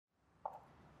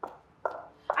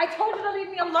I told you to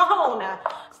leave me alone.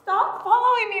 Stop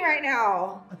following me right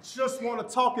now. I just want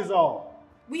to talk is all.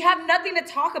 We have nothing to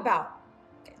talk about.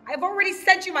 I've already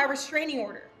sent you my restraining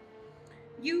order.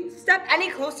 You step any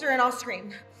closer and I'll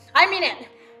scream. I mean it.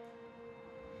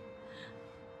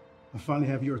 I finally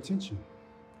have your attention.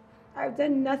 I've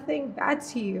done nothing bad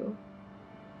to you.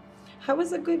 I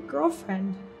was a good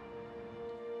girlfriend.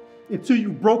 Until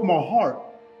you broke my heart.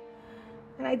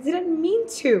 And I didn't mean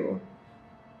to.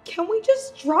 Can we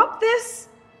just drop this?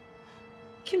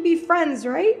 Can be friends,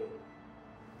 right?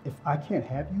 If I can't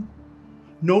have you,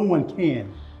 no one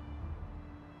can.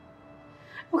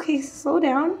 Okay, slow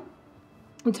down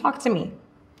and talk to me,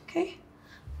 okay?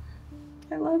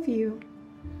 I love you.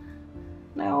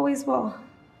 And I always will.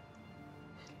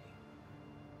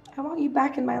 I want you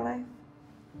back in my life.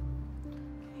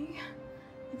 Okay?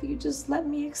 If you just let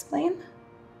me explain.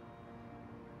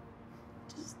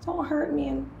 Just don't hurt me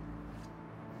and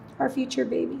our future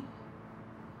baby.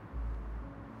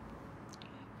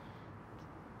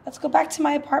 Let's go back to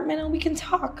my apartment and we can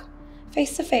talk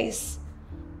face to face.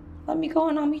 Let me go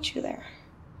and I'll meet you there.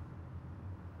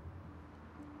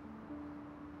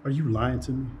 Are you lying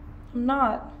to me? I'm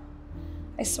not.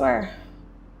 I swear.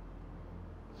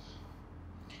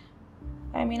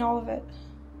 I mean all of it.